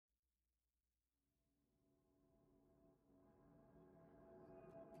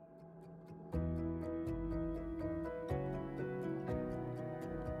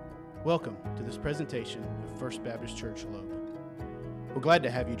Welcome to this presentation of First Baptist Church Loeb. We're glad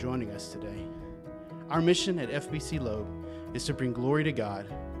to have you joining us today. Our mission at FBC Loeb is to bring glory to God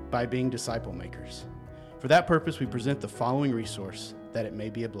by being disciple makers. For that purpose, we present the following resource, that it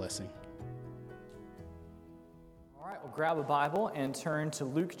may be a blessing. All right, well, grab a Bible and turn to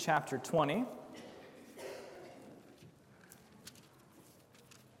Luke chapter 20.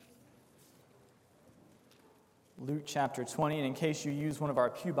 Luke chapter 20, and in case you use one of our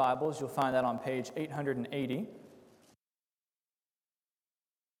pew Bibles, you'll find that on page 880.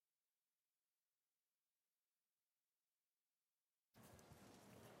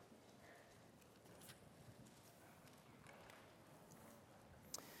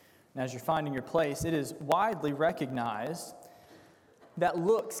 And as you're finding your place, it is widely recognized that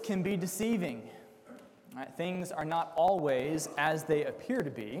looks can be deceiving. Right? Things are not always as they appear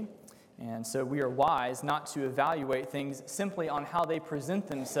to be. And so we are wise not to evaluate things simply on how they present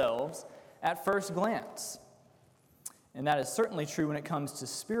themselves at first glance. And that is certainly true when it comes to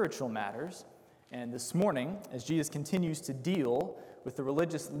spiritual matters. And this morning, as Jesus continues to deal with the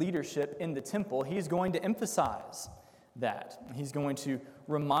religious leadership in the temple, he's going to emphasize that. He's going to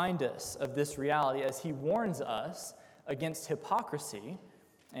remind us of this reality as he warns us against hypocrisy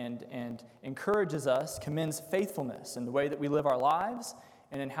and encourages us, commends faithfulness in the way that we live our lives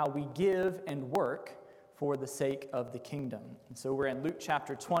and in how we give and work for the sake of the kingdom. And so we're in Luke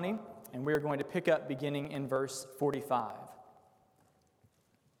chapter 20, and we're going to pick up beginning in verse 45.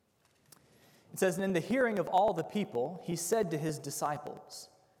 It says, "And in the hearing of all the people, he said to his disciples,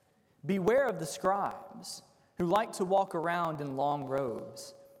 'Beware of the scribes, who like to walk around in long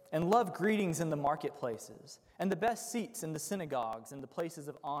robes, and love greetings in the marketplaces, and the best seats in the synagogues and the places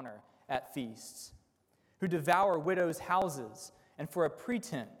of honor at feasts, who devour widows' houses, and for a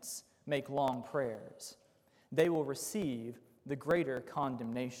pretense make long prayers. They will receive the greater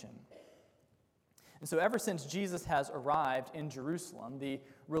condemnation.'" And so ever since Jesus has arrived in Jerusalem, the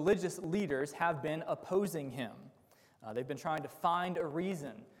religious leaders have been opposing him. They've been trying to find a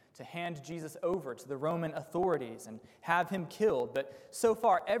reason to hand Jesus over to the Roman authorities and have him killed. But so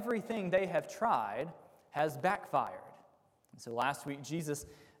far, everything they have tried has backfired. And so last week, Jesus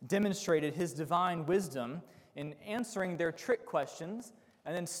demonstrated his divine wisdom in answering their trick questions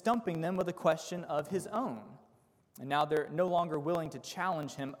and then stumping them with a question of his own. And now they're no longer willing to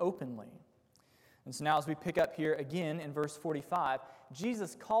challenge him openly. And so now as we pick up here again in verse 45,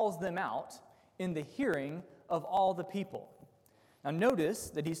 Jesus calls them out in the hearing of all the people. Now notice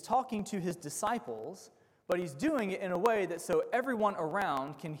that he's talking to his disciples, but he's doing it in a way that so everyone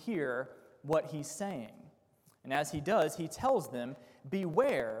around can hear what he's saying. And as he does, he tells them,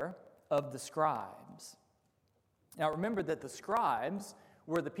 "Beware of the scribes." Now remember that the scribes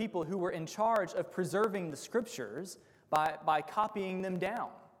were the people who were in charge of preserving the scriptures by copying them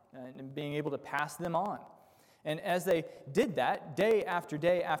down and being able to pass them on. And as they did that, day after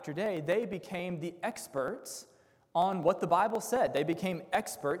day after day, they became the experts on what the Bible said. They became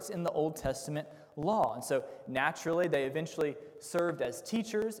experts in the Old Testament law. And so naturally, they eventually served as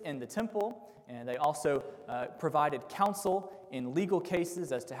teachers in the temple, and they also provided counsel in legal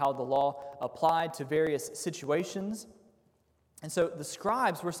cases as to how the law applied to various situations. And so the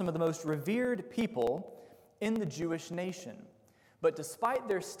scribes were some of the most revered people in the Jewish nation. But despite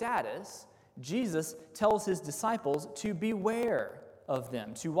their status, Jesus tells his disciples to beware of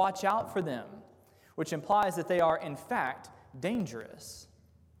them, to watch out for them, which implies that they are, in fact, dangerous.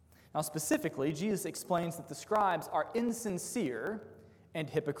 Now, specifically, Jesus explains that the scribes are insincere and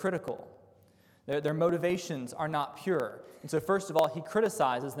hypocritical. Their motivations are not pure. And so, first of all, he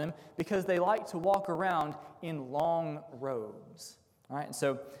criticizes them because they like to walk around in long robes. All right? And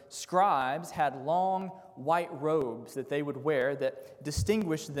so, scribes had long white robes that they would wear that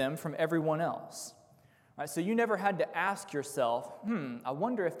distinguished them from everyone else. All right? So, you never had to ask yourself, I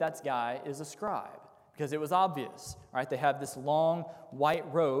wonder if that guy is a scribe. Because it was obvious, right? They have this long white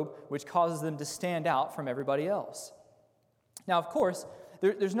robe, which causes them to stand out from everybody else. Now, of course,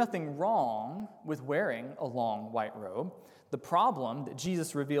 there's nothing wrong with wearing a long white robe. The problem that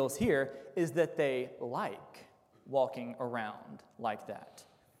Jesus reveals here is that they like walking around like that,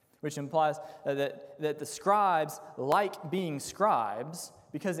 which implies that the scribes like being scribes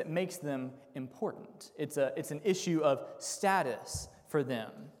because it makes them important. It's an issue of status for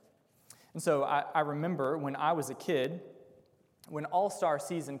them. And so I remember when I was a kid, when All-Star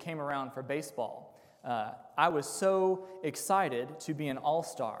season came around for baseball, I was so excited to be an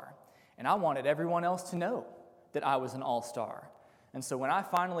All-Star, and I wanted everyone else to know that I was an All-Star. And so when I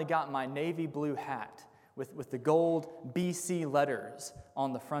finally got my navy blue hat with the gold BC letters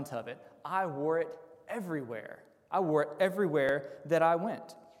on the front of it, I wore it everywhere. I wore it everywhere that I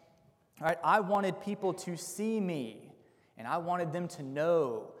went. All right, I wanted people to see me, and I wanted them to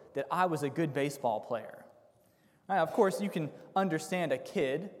know that I was a good baseball player. All right, of course, you can understand a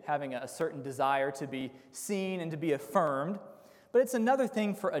kid having a certain desire to be seen and to be affirmed, but it's another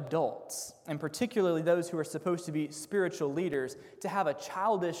thing for adults, and particularly those who are supposed to be spiritual leaders, to have a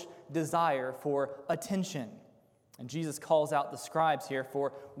childish desire for attention. And Jesus calls out the scribes here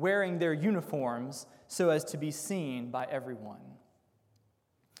for wearing their uniforms so as to be seen by everyone.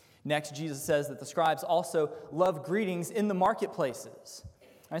 Next, Jesus says that the scribes also love greetings in the marketplaces.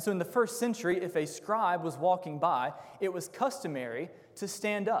 And so in the first century, if a scribe was walking by, it was customary to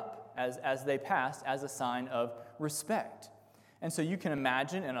stand up as they passed as a sign of respect. And so you can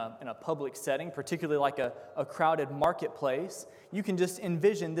imagine in a public setting, particularly like a crowded marketplace, you can just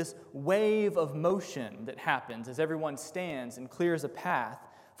envision this wave of motion that happens as everyone stands and clears a path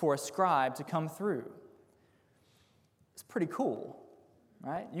for a scribe to come through. It's pretty cool,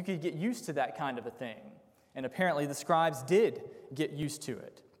 right? You could get used to that kind of a thing. And apparently the scribes did get used to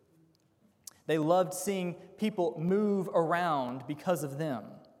it. They loved seeing people move around because of them.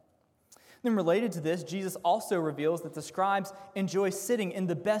 Then related to this, Jesus also reveals that the scribes enjoy sitting in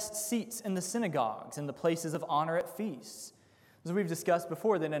the best seats in the synagogues and the places of honor at feasts. As we've discussed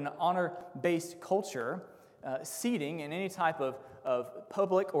before, that in an honor-based culture, seating in any type of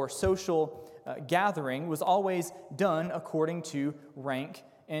public or social gathering was always done according to rank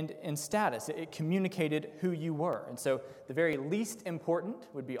and status. It communicated who you were. And so the very least important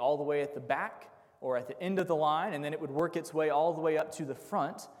would be all the way at the back or at the end of the line, and then it would work its way all the way up to the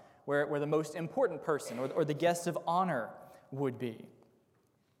front, where the most important person or the guest of honor would be.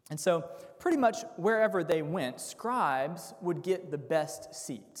 And so pretty much wherever they went, scribes would get the best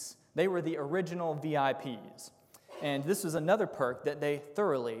seats. They were the original VIPs. And this was another perk that they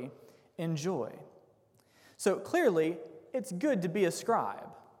thoroughly enjoy. So clearly, it's good to be a scribe.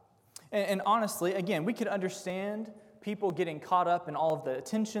 And honestly, again, we could understand people getting caught up in all of the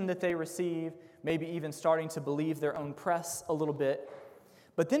attention that they receive, maybe even starting to believe their own press a little bit.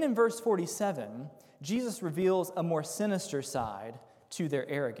 But then in verse 47, Jesus reveals a more sinister side to their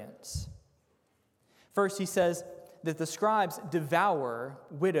arrogance. First, he says that the scribes devour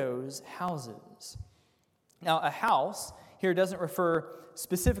widows' houses. Now, a house here doesn't refer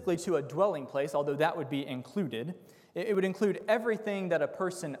specifically to a dwelling place, although that would be included. It would include everything that a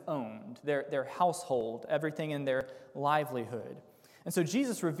person owned, their household, everything in their livelihood. And so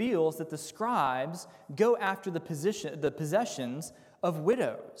Jesus reveals that the scribes go after the possessions of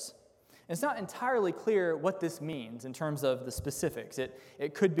widows. It's not entirely clear what this means in terms of the specifics.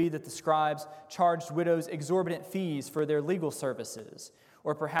 It could be that the scribes charged widows exorbitant fees for their legal services,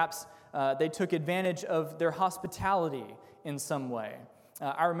 or perhaps they took advantage of their hospitality in some way.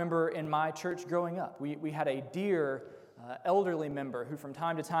 I remember in my church growing up, we had a dear elderly member who from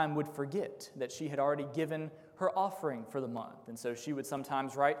time to time would forget that she had already given her offering for the month. And so she would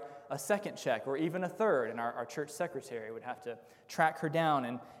sometimes write a second check or even a third, and our church secretary would have to track her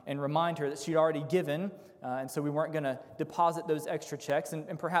down and remind her that she'd already given, and so we weren't going to deposit those extra checks.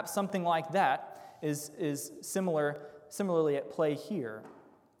 And perhaps something like that is similarly at play here.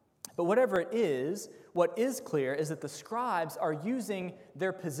 But whatever it is, what is clear is that the scribes are using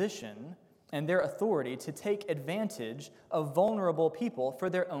their position and their authority to take advantage of vulnerable people for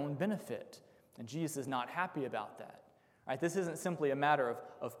their own benefit. And Jesus is not happy about that. Right? This isn't simply a matter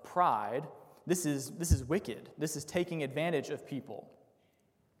of pride. This is wicked. This is taking advantage of people.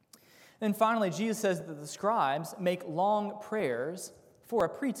 And finally, Jesus says that the scribes make long prayers for a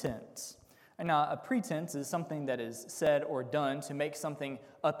pretense. And now, a pretense is something that is said or done to make something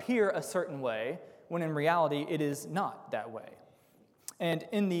appear a certain way, when in reality it is not that way. And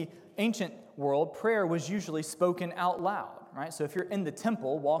in the ancient world, prayer was usually spoken out loud, right? So if you're in the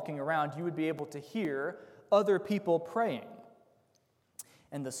temple walking around, you would be able to hear other people praying.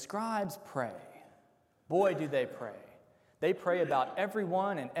 And the scribes pray. Boy, do they pray. They pray about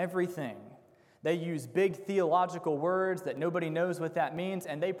everyone and everything. They use big theological words that nobody knows what that means,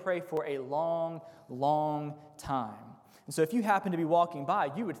 and they pray for a long, long time. And so if you happen to be walking by,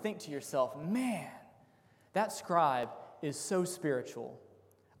 you would think to yourself, man, that scribe is so spiritual.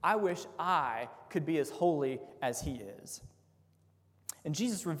 I wish I could be as holy as he is. And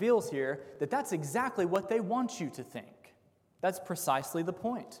Jesus reveals here that that's exactly what they want you to think. That's precisely the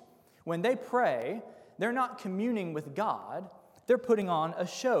point. When they pray, they're not communing with God. They're putting on a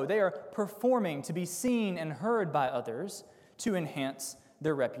show. They are performing to be seen and heard by others to enhance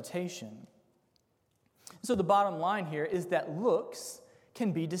their reputation. So the bottom line here is that looks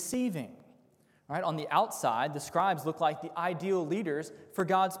can be deceiving. Right? On the outside, the scribes look like the ideal leaders for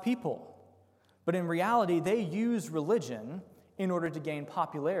God's people. But in reality, they use religion in order to gain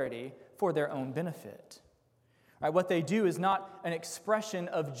popularity for their own benefit. Right? What they do is not an expression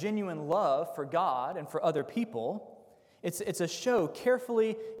of genuine love for God and for other people. It's a show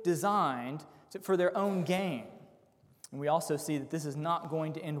carefully designed for their own gain. And we also see that this is not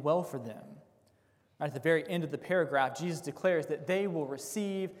going to end well for them. Right? At the very end of the paragraph, Jesus declares that they will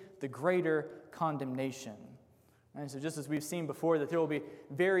receive the greater condemnation. And so just as we've seen before, that there will be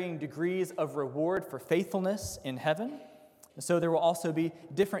varying degrees of reward for faithfulness in heaven, and so there will also be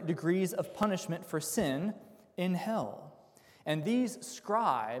different degrees of punishment for sin in hell. And these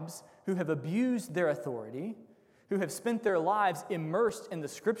scribes who have abused their authority, who have spent their lives immersed in the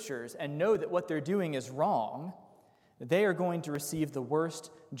Scriptures and know that what they're doing is wrong, they are going to receive the worst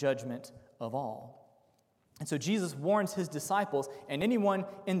judgment of all. And so Jesus warns his disciples and anyone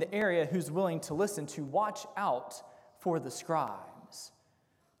in the area who's willing to listen to watch out for the scribes.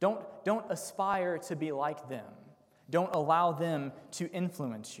 Don't aspire to be like them. Don't allow them to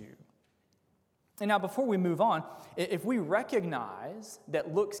influence you. And now before we move on, if we recognize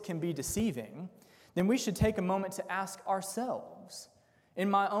that looks can be deceiving, then we should take a moment to ask ourselves, in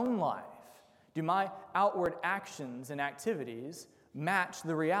my own life, do my outward actions and activities match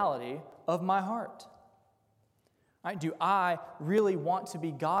the reality of my heart? Right? Do I really want to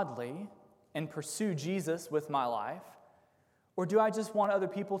be godly and pursue Jesus with my life? Or do I just want other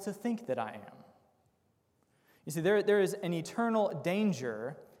people to think that I am? You see, there is an eternal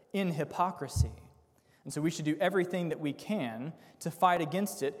danger in hypocrisy. And so we should do everything that we can to fight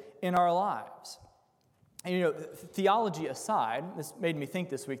against it in our lives. And theology aside, this made me think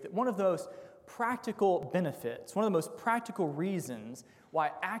this week that one of those practical benefits, one of the most practical reasons why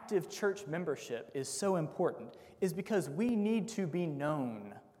active church membership is so important is because we need to be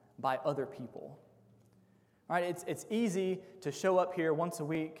known by other people. Right? It's easy to show up here once a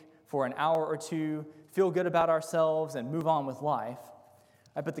week for an hour or two, feel good about ourselves, and move on with life.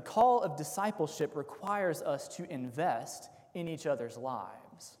 Right? But the call of discipleship requires us to invest in each other's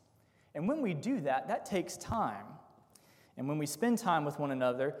lives. And when we do that, that takes time. And when we spend time with one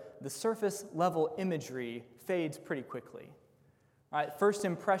another, the surface level imagery fades pretty quickly. Right? First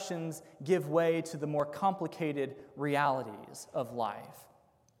impressions give way to the more complicated realities of life.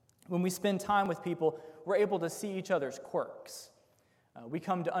 When we spend time with people, we're able to see each other's quirks. We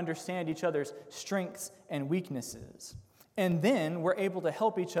come to understand each other's strengths and weaknesses. And then we're able to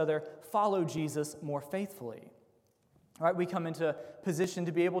help each other follow Jesus more faithfully. Right? We come into a position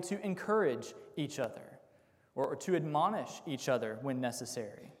to be able to encourage each other or to admonish each other when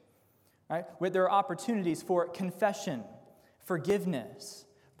necessary. Right? Where there are opportunities for confession, forgiveness,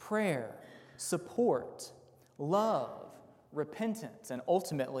 prayer, support, love, repentance, and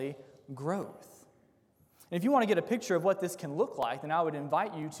ultimately growth. And if you want to get a picture of what this can look like, then I would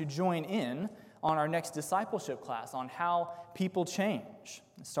invite you to join in on our next discipleship class on how people change.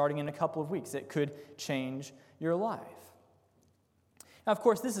 Starting in a couple of weeks, it could change your life. Now, of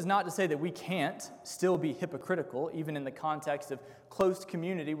course, this is not to say that we can't still be hypocritical, even in the context of close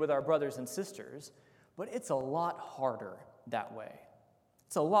community with our brothers and sisters, but it's a lot harder that way.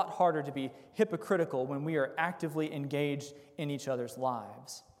 It's a lot harder to be hypocritical when we are actively engaged in each other's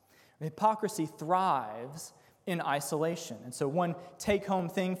lives. Hypocrisy thrives in isolation. And so one take-home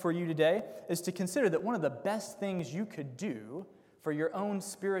thing for you today is to consider that one of the best things you could do for your own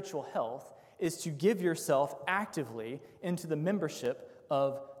spiritual health is to give yourself actively into the membership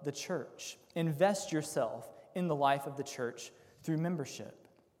of the church. Invest yourself in the life of the church through membership.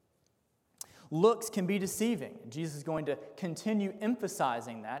 Looks can be deceiving. Jesus is going to continue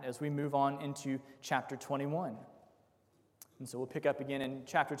emphasizing that as we move on into chapter 21. And so we'll pick up again in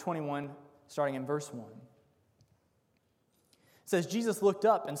chapter 21, starting in verse 1. It says, Jesus looked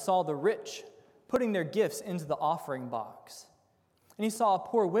up and saw the rich putting their gifts into the offering box. And he saw a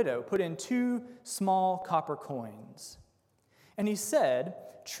poor widow put in 2 small copper coins. And he said,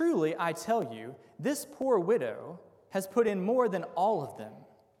 "Truly, I tell you, this poor widow has put in more than all of them.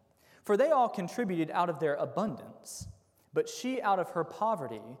 For they all contributed out of their abundance, but she out of her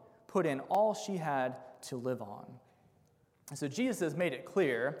poverty put in all she had to live on." And so Jesus has made it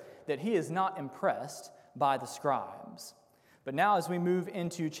clear that he is not impressed by the scribes. But now as we move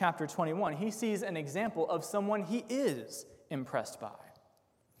into chapter 21, he sees an example of someone he is impressed by.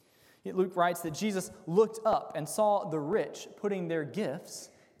 Luke writes that Jesus looked up and saw the rich putting their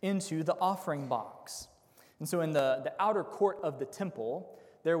gifts into the offering box. And so in the outer court of the temple,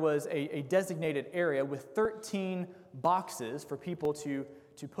 there was a designated area with 13 boxes for people to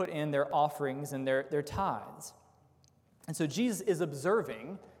put in their offerings and their tithes. And so Jesus is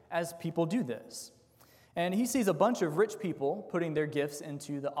observing as people do this. And he sees a bunch of rich people putting their gifts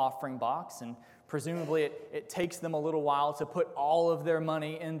into the offering box and Presumably, it takes them a little while to put all of their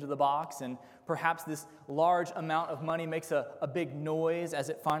money into the box, and perhaps this large amount of money makes a big noise as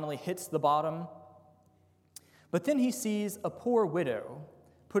it finally hits the bottom. But then he sees a poor widow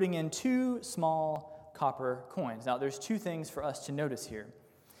putting in 2 small copper coins. Now, there's 2 things for us to notice here.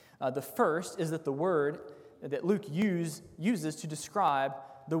 The first is that the word that Luke uses to describe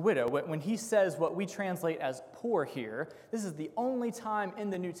the widow, when he says what we translate as poor here, this is the only time in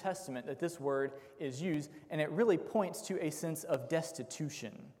the New Testament that this word is used, and it really points to a sense of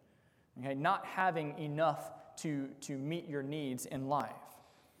destitution, okay? Not having enough to meet your needs in life.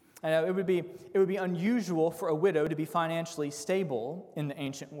 And it would be unusual for a widow to be financially stable in the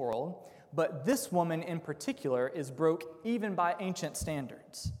ancient world, but this woman in particular is broke even by ancient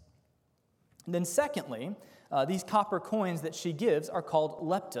standards. And then secondly, these copper coins that she gives are called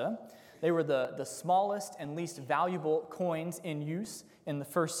lepta. They were the smallest and least valuable coins in use in the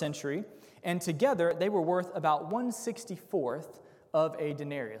first century, and together they were worth about 1/64th of a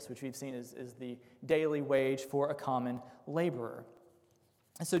denarius, which we've seen is the daily wage for a common laborer.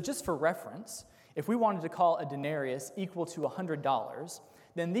 And so just for reference, if we wanted to call a denarius equal to $100,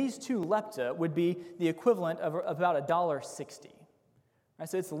 then these 2 lepta would be the equivalent of about $1.60. Right,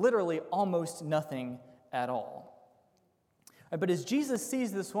 so it's literally almost nothing at all. Right, but as Jesus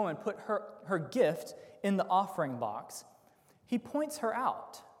sees this woman put her gift in the offering box, he points her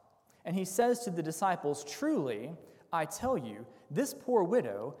out, and he says to the disciples, "Truly, I tell you, this poor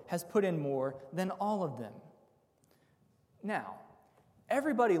widow has put in more than all of them." Now,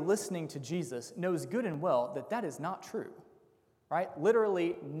 everybody listening to Jesus knows good and well that that is not true, right?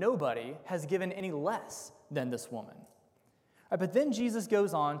 Literally, nobody has given any less than this woman. Right, but then Jesus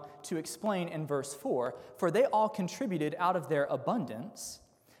goes on to explain in verse 4, "For they all contributed out of their abundance,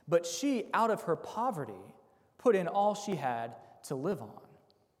 but she, out of her poverty, put in all she had to live on."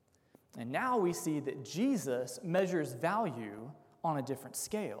 And now we see that Jesus measures value on a different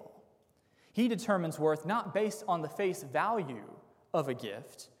scale. He determines worth not based on the face value of a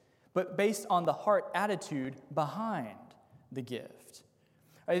gift, but based on the heart attitude behind the gift.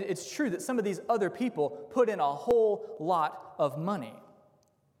 It's true that some of these other people put in a whole lot of money,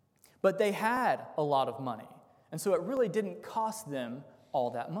 but they had a lot of money, and so it really didn't cost them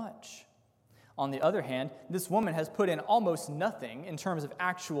all that much. On the other hand, this woman has put in almost nothing in terms of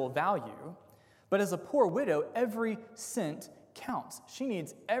actual value, but as a poor widow, every cent counts. She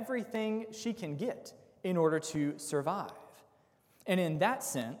needs everything she can get in order to survive. And in that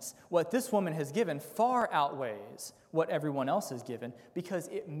sense, what this woman has given far outweighs what everyone else has given because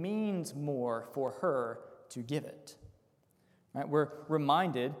it means more for her to give it. Right? We're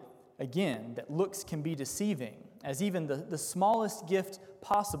reminded, again, that looks can be deceiving, as even the smallest gift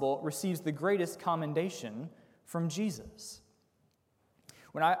possible receives the greatest commendation from Jesus.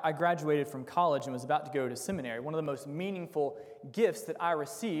 When I graduated from college and was about to go to seminary, one of the most meaningful gifts that I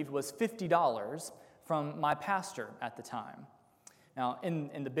received was $50 from my pastor at the time. Now,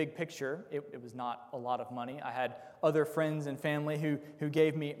 in the big picture, it was not a lot of money. I had other friends and family who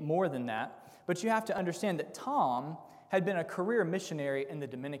gave me more than that. But you have to understand that Tom had been a career missionary in the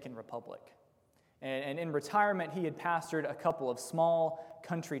Dominican Republic. And in retirement, he had pastored a couple of small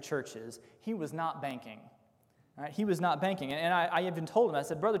country churches. He was not banking. Right? He was not banking. And I even told him, I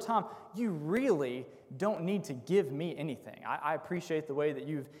said, "Brother Tom, you really don't need to give me anything. I appreciate the way that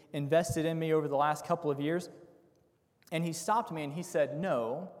you've invested in me over the last couple of years." And he stopped me and he said,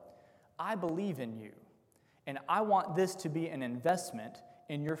 "No, I believe in you, and I want this to be an investment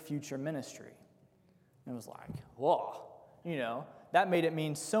in your future ministry." And it was like, whoa, that made it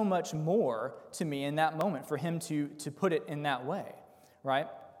mean so much more to me in that moment for him to put it in that way, right?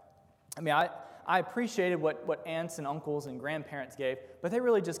 I mean, I appreciated what aunts and uncles and grandparents gave, but they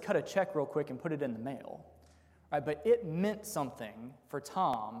really just cut a check real quick and put it in the mail, right? But it meant something for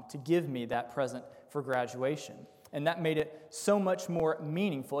Tom to give me that present for graduation. And that made it so much more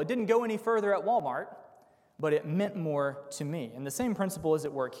meaningful. It didn't go any further at Walmart, but it meant more to me. And the same principle is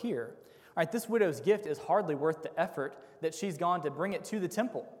at work here. All right, this widow's gift is hardly worth the effort that she's gone to bring it to the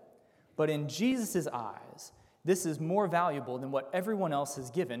temple. But in Jesus' eyes, this is more valuable than what everyone else has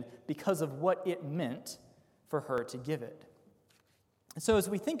given because of what it meant for her to give it. So as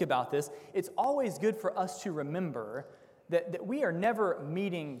we think about this, it's always good for us to remember that we are never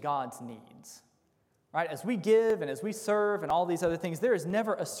meeting God's needs. Right? As we give and as we serve and all these other things, there is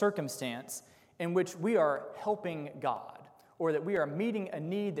never a circumstance in which we are helping God or that we are meeting a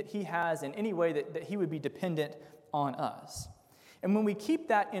need that He has in any way that He would be dependent on us. And when we keep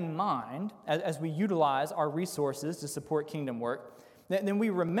that in mind, as we utilize our resources to support kingdom work, then we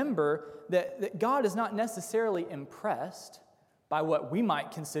remember that God is not necessarily impressed by what we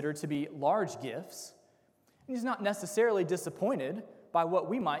might consider to be large gifts, and he's not necessarily disappointed by what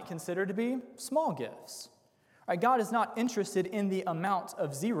we might consider to be small gifts. Right? God is not interested in the amount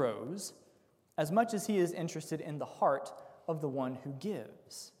of zeros as much as he is interested in the heart of the one who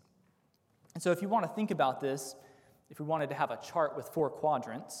gives. And so if you want to think about this, if we wanted to have a chart with 4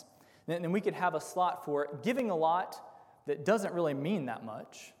 quadrants, then we could have a slot for giving a lot that doesn't really mean that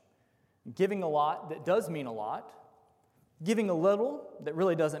much, giving a lot that does mean a lot, giving a little that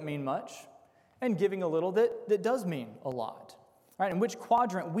really doesn't mean much, and giving a little that does mean a lot. Right? And which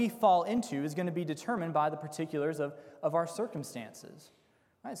quadrant we fall into is going to be determined by the particulars of our circumstances.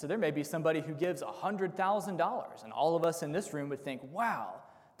 Right? So there may be somebody who gives $100,000, and all of us in this room would think, wow,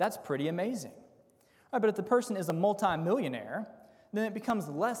 that's pretty amazing. Right? But if the person is a multimillionaire, then it becomes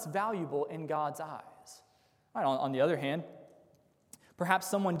less valuable in God's eyes. Right? On the other hand, perhaps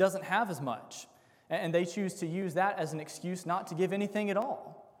someone doesn't have as much, and they choose to use that as an excuse not to give anything at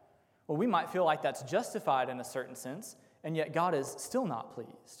all. Well, we might feel like that's justified in a certain sense, and yet God is still not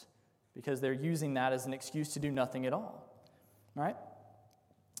pleased because they're using that as an excuse to do nothing at all. Right?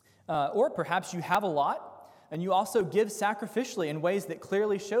 Or perhaps you have a lot, and you also give sacrificially in ways that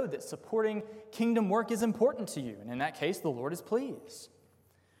clearly show that supporting kingdom work is important to you, and in that case, the Lord is pleased.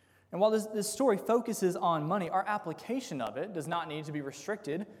 And while this story focuses on money, our application of it does not need to be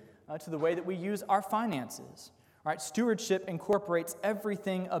restricted to the way that we use our finances. Right? Stewardship incorporates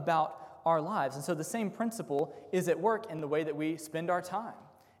everything about our lives, and so the same principle is at work in the way that we spend our time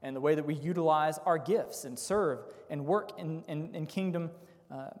and the way that we utilize our gifts and serve and work in kingdom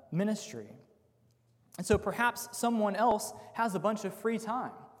ministry. And so perhaps someone else has a bunch of free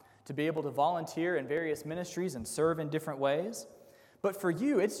time to be able to volunteer in various ministries and serve in different ways. But for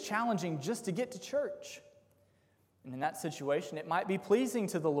you, it's challenging just to get to church. And in that situation, it might be pleasing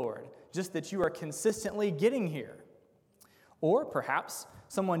to the Lord just that you are consistently getting here. Or perhaps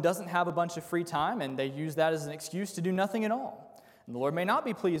someone doesn't have a bunch of free time and they use that as an excuse to do nothing at all. And the Lord may not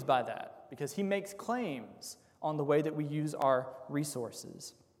be pleased by that because he makes claims on the way that we use our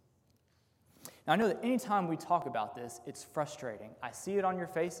resources. Now, I know that anytime we talk about this, it's frustrating. I see it on your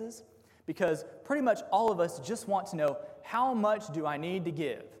faces because pretty much all of us just want to know, how much do I need to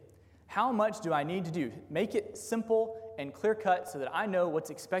give? How much do I need to do? Make it simple and clear-cut so that I know what's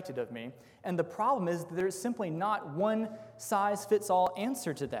expected of me. And the problem is that there's simply not one size-fits-all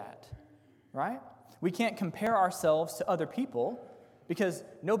answer to that, right? We can't compare ourselves to other people because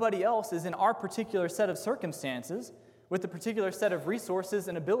nobody else is in our particular set of circumstances with the particular set of resources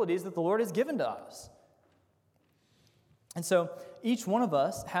and abilities that the Lord has given to us. And so each one of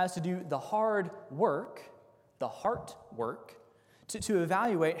us has to do the hard work, the heart work, to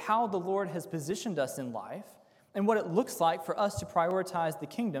evaluate how the Lord has positioned us in life and what it looks like for us to prioritize the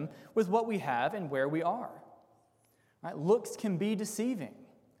kingdom with what we have and where we are. Right? Looks can be deceiving,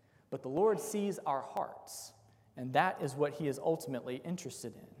 but the Lord sees our hearts, and that is what he is ultimately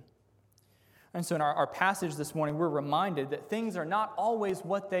interested in. And so in our passage this morning, we're reminded that things are not always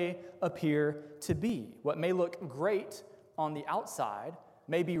what they appear to be. What may look great on the outside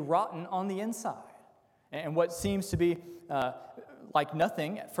may be rotten on the inside. And what seems to be like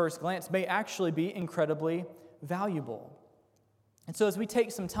nothing at first glance may actually be incredibly valuable. And so as we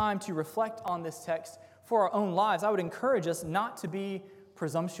take some time to reflect on this text for our own lives, I would encourage us not to be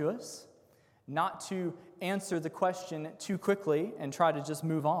presumptuous, not to answer the question too quickly and try to just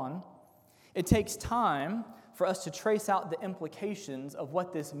move on. It takes time for us to trace out the implications of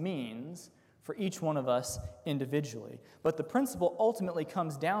what this means for each one of us individually. But the principle ultimately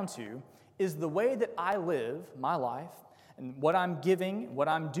comes down to, is the way that I live my life and what I'm giving, what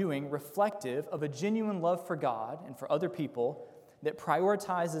I'm doing, reflective of a genuine love for God and for other people that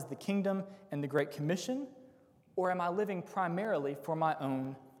prioritizes the kingdom and the Great Commission, or am I living primarily for my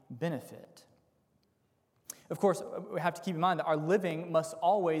own benefit? Of course, we have to keep in mind that our living must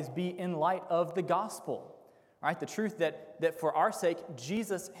always be in light of the gospel, right? The truth that for our sake,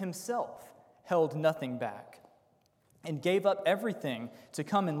 Jesus himself held nothing back and gave up everything to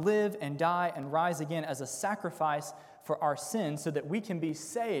come and live and die and rise again as a sacrifice for our sins so that we can be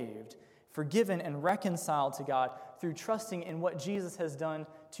saved, forgiven, and reconciled to God through trusting in what Jesus has done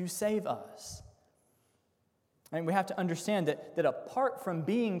to save us. And we have to understand that apart from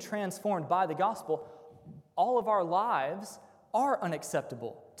being transformed by the gospel, all of our lives are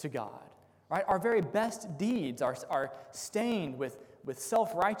unacceptable to God, right? Our very best deeds are stained with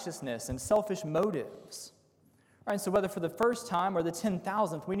self-righteousness and selfish motives. Right? So whether for the first time or the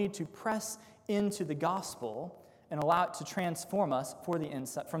 10,000th, we need to press into the gospel and allow it to transform us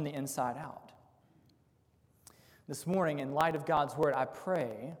from the inside out. This morning, in light of God's word, I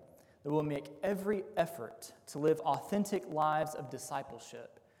pray that we'll make every effort to live authentic lives of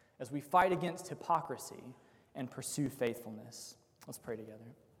discipleship as we fight against hypocrisy and pursue faithfulness. Let's pray together.